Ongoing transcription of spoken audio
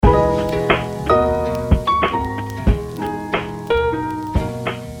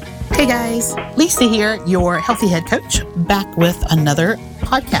Lisa here, your Healthy Head Coach, back with another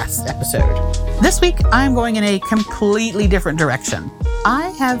podcast episode. This week, I'm going in a completely different direction. I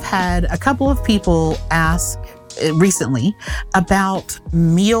have had a couple of people ask recently about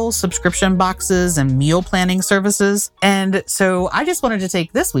meal subscription boxes and meal planning services. And so I just wanted to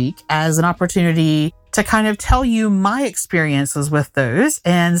take this week as an opportunity to kind of tell you my experiences with those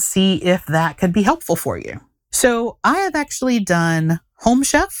and see if that could be helpful for you. So I have actually done Home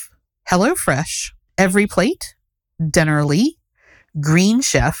Chef, HelloFresh, EveryPlate, Dinnerly, Green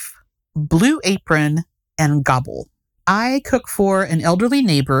Chef, Blue Apron, and Gobble. I cook for an elderly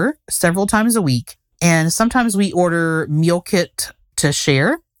neighbor several times a week, and sometimes we order meal kit to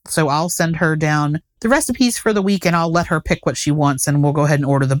share. So I'll send her down the recipes for the week and I'll let her pick what she wants and we'll go ahead and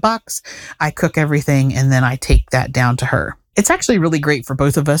order the box. I cook everything and then I take that down to her. It's actually really great for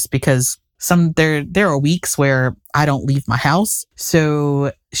both of us because there are weeks where I don't leave my house.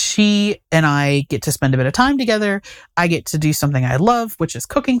 So she and I get to spend a bit of time together. I get to do something I love, which is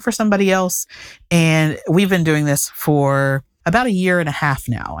cooking for somebody else. And we've been doing this for about 1.5 years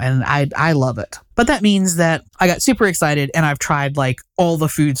now, and I love it. But that means that I got super excited and I've tried like all the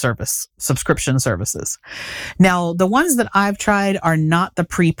food service subscription services. Now, the ones that I've tried are not the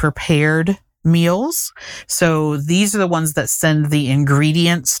pre-prepared meals. So these are the ones that send the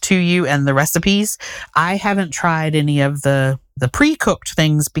ingredients to you and the recipes. I haven't tried any of the pre-cooked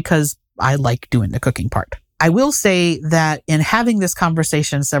things because I like doing the cooking part. I will say that in having this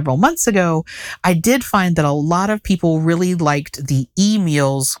conversation several months ago, I did find that a lot of people really liked the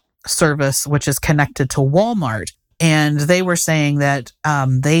e-meals service, which is connected to Walmart. And they were saying that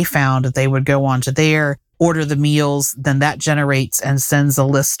they found that they would go onto there, order the meals, then that generates and sends a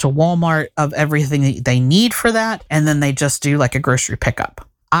list to Walmart of everything that they need for that. And then they just do like a grocery pickup.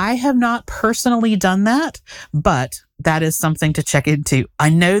 I have not personally done that, but that is something to check into. I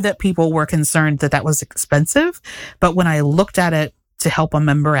know that people were concerned that that was expensive, but when I looked at it to help a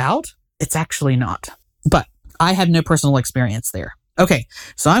member out, it's actually not. But I had no personal experience there. Okay,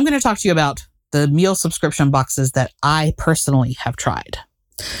 so I'm going to talk to you about the meal subscription boxes that I personally have tried.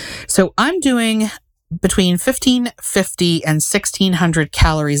 So I'm doing between 1,550 and 1,600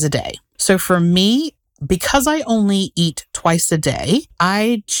 calories a day. So for me, because I only eat twice a day,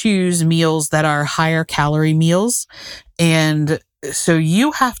 I choose meals that are higher calorie meals. And so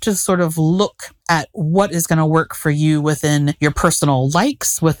you have to sort of look at what is going to work for you within your personal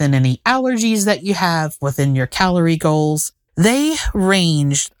likes, within any allergies that you have, within your calorie goals. They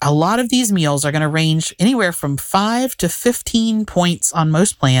range, a lot of these meals are going to range anywhere from 5 to 15 points on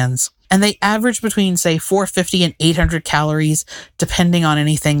most plans. And they average between, say, 450 and 800 calories, depending on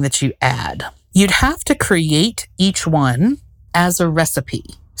anything that you add. You'd have to create each one as a recipe.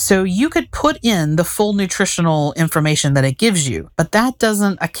 So you could put in the full nutritional information that it gives you, but that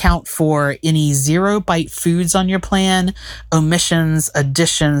doesn't account for any zero-bite foods on your plan, omissions,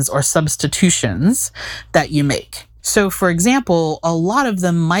 additions, or substitutions that you make. So for example, a lot of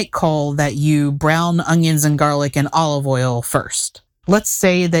them might call that you brown onions and garlic in olive oil first. Let's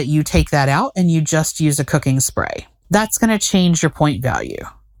say that you take that out and you just use a cooking spray. That's going to change your point value.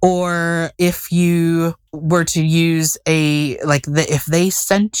 Or if you were to use if they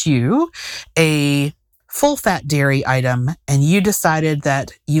sent you a full fat dairy item and you decided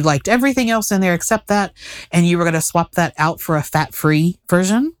that you liked everything else in there except that, and you were going to swap that out for a fat-free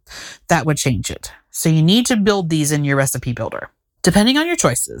version, that would change it. So you need to build these in your recipe builder, depending on your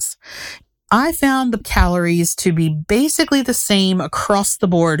choices. I found the calories to be basically the same across the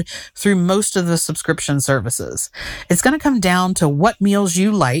board through most of the subscription services. It's going to come down to what meals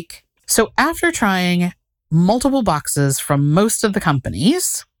you like. So after trying multiple boxes from most of the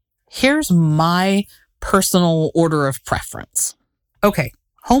companies, here's my personal order of preference. Okay,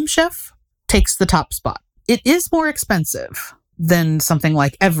 Home Chef takes the top spot. It is more expensive than something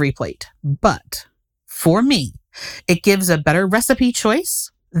like EveryPlate, but for me, it gives a better recipe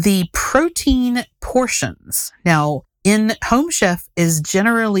choice. The protein portions. Now, in Home Chef is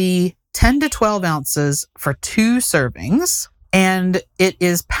generally 10 to 12 ounces for 2 servings, and it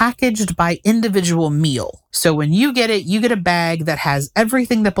is packaged by individual meal. So when you get it, you get a bag that has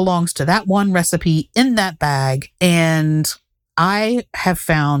everything that belongs to that one recipe in that bag. And I have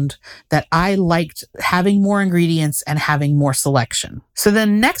found that I liked having more ingredients and having more selection. So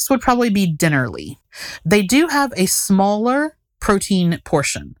then next would probably be Dinnerly. They do have a smaller protein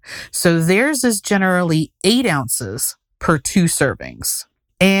portion. So theirs is generally 8 ounces per 2 servings.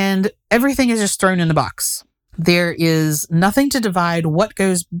 And everything is just thrown in the box. There is nothing to divide what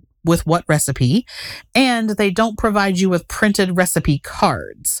goes with what recipe, and they don't provide you with printed recipe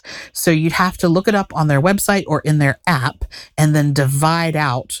cards. So you'd have to look it up on their website or in their app and then divide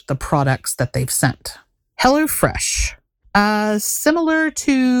out the products that they've sent. HelloFresh. Similar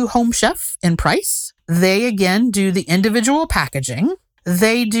to Home Chef in price. They again do the individual packaging.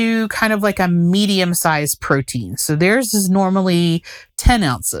 They do kind of like a medium-sized protein. So theirs is normally 10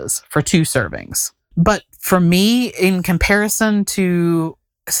 ounces for 2 servings. But for me, in comparison to,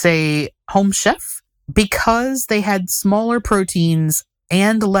 say, Home Chef, because they had smaller proteins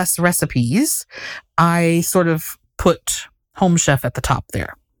and less recipes, I sort of put Home Chef at the top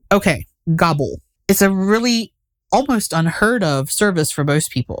there. Okay, Gobble. It's a really almost unheard of service for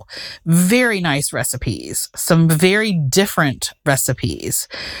most people. Very nice recipes, some very different recipes.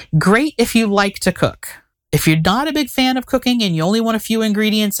 Great if you like to cook. If you're not a big fan of cooking and you only want a few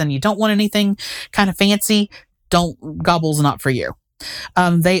ingredients and you don't want anything kind of fancy, Gobble's not for you.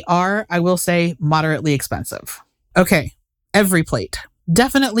 They are, I will say, moderately expensive. Okay, EveryPlate.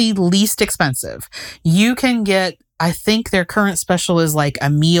 Definitely least expensive. You can get, I think their current special is like a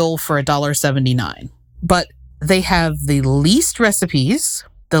meal for $1.79. But they have the least recipes,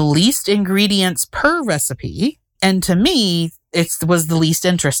 the least ingredients per recipe, and to me, it was the least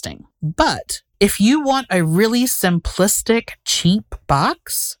interesting. But if you want a really simplistic, cheap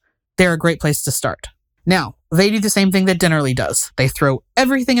box, they're a great place to start. Now, they do the same thing that Dinnerly does. They throw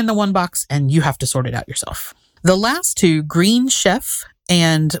everything in the one box and you have to sort it out yourself. The last two, Green Chef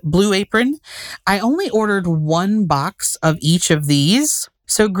and Blue Apron, I only ordered 1 box of each of these.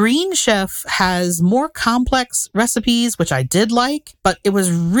 So Green Chef has more complex recipes, which I did like, but it was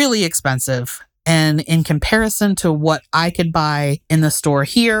really expensive. And in comparison to what I could buy in the store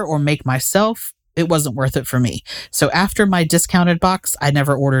here or make myself, it wasn't worth it for me. So after my discounted box, I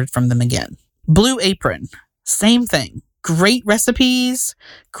never ordered from them again. Blue Apron, same thing. Great recipes,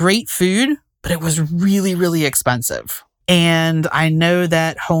 great food, but it was really, really expensive. And I know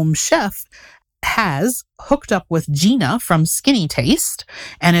that Home Chef has hooked up with Gina from Skinny Taste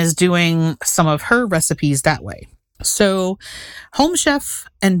and is doing some of her recipes that way. So Home Chef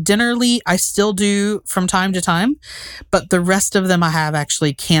and Dinnerly, I still do from time to time, but the rest of them I have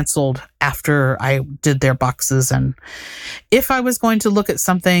actually canceled after I did their boxes. And if I was going to look at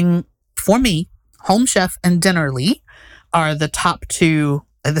something for me, Home Chef and Dinnerly are the top 2.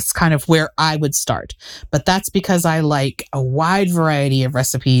 That's kind of where I would start. But that's because I like a wide variety of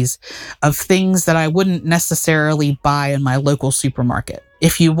recipes of things that I wouldn't necessarily buy in my local supermarket.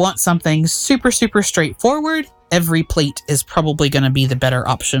 If you want something super, super straightforward, EveryPlate is probably going to be the better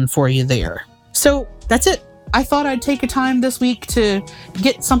option for you there. So that's it. I thought I'd take a time this week to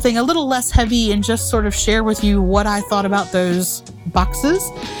get something a little less heavy and just sort of share with you what I thought about those boxes.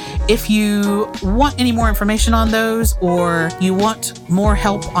 If you want any more information on those, or you want more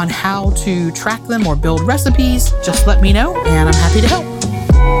help on how to track them or build recipes, just let me know and I'm happy to help.